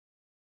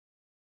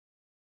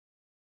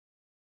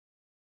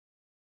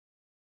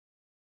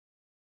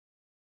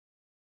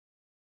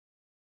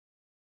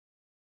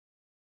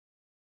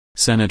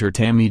Senator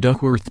Tammy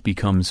Duckworth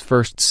becomes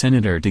first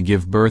senator to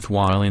give birth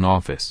while in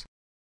office.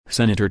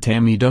 Senator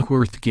Tammy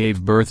Duckworth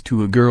gave birth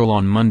to a girl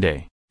on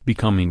Monday,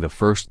 becoming the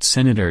first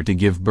senator to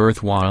give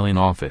birth while in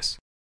office.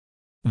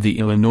 The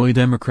Illinois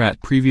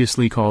Democrat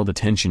previously called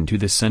attention to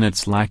the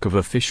Senate's lack of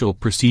official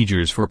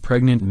procedures for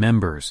pregnant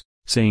members,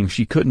 saying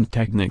she couldn't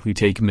technically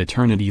take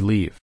maternity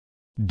leave.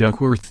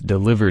 Duckworth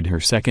delivered her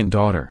second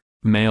daughter,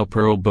 Maile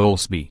Pearl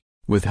Bowlsbey,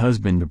 with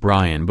husband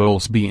Bryan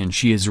Bowlsbey, and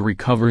she is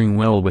recovering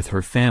well with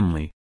her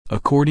family,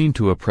 according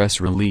to a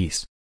press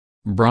release.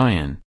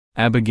 "Bryan,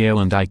 Abigail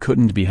and I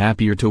couldn't be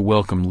happier to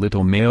welcome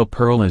little Maile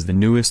Pearl as the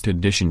newest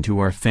addition to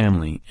our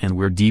family, and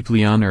we're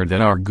deeply honored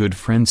that our good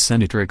friend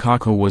Senator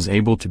Kaka was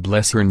able to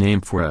bless her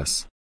name for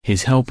us.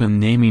 His help in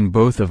naming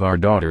both of our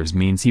daughters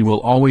means he will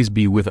always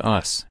be with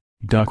us,"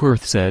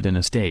 Duckworth said in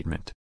a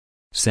statement.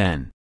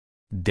 Sen.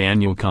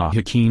 Daniel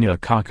Kahakina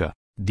Kaka,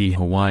 D.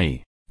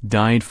 Hawaii,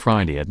 died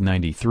Friday at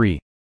 93.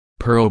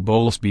 Pearl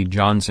Bowlsbey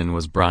Johnson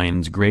was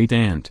Bryan's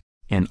great-aunt,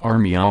 an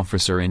Army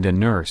officer and a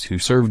nurse who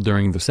served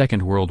during the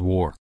Second World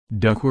War,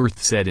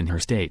 Duckworth said in her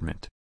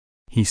statement.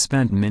 "He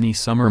spent many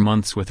summer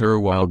months with her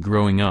while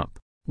growing up.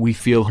 We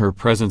feel her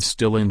presence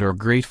still and are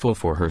grateful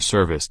for her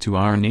service to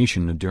our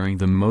nation during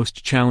the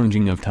most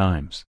challenging of times."